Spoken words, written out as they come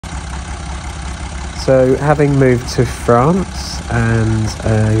So having moved to France and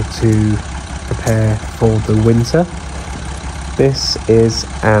to prepare for the winter, this is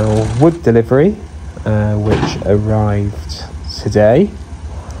our wood delivery which arrived today.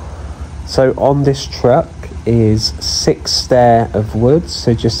 So on this truck is 6 stair of wood.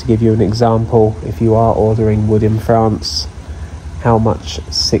 So just to give you an example, if you are ordering wood in France, how much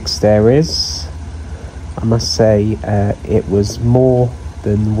 6 stair is, I must say it was more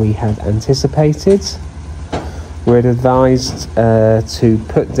than we had anticipated. We're advised to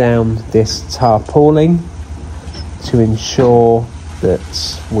put down this tarpaulin to ensure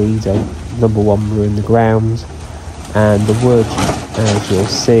that we don't, number one, ruin the ground, and the wood, as you'll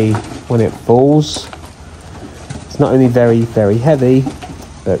see when it falls, it's not only very, very heavy,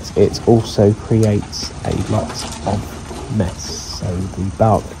 but it also creates a lot of mess. So the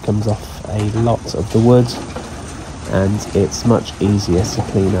bark comes off a lot of the wood, and it's much easier to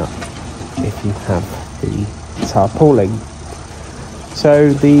clean up if you have the tarpaulin.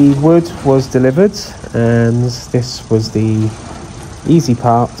 So the wood was delivered, and this was the easy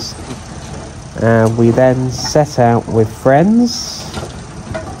part. We then set out with friends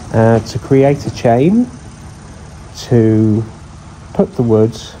to create a chain to put the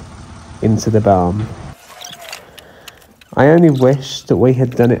wood into the barn. I only wish that we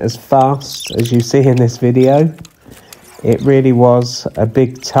had done it as fast as you see in this video. It really was a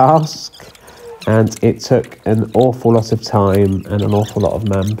big task, and it took an awful lot of time and an awful lot of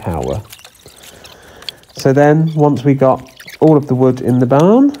manpower. So then, once we got all of the wood in the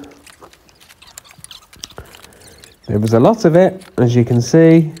barn, there was a lot of it, as you can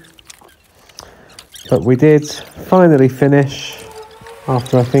see, but we did finally finish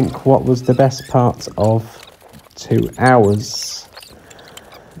after, I think, what was the best part of 2 hours.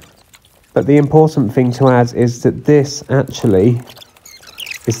 But the important thing to add is that this actually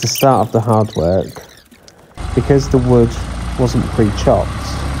is the start of the hard work. Because the wood wasn't pre-chopped,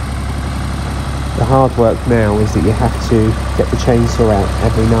 the hard work now is that you have to get the chainsaw out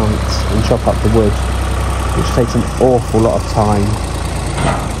every night and chop up the wood, which takes an awful lot of time.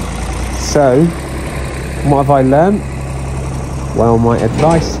 So, what have I learnt? Well, my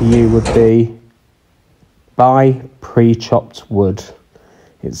advice to you would be, buy pre-chopped wood.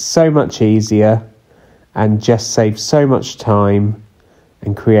 It's so much easier and just saves so much time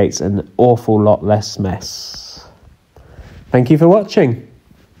and creates an awful lot less mess. Thank you for watching.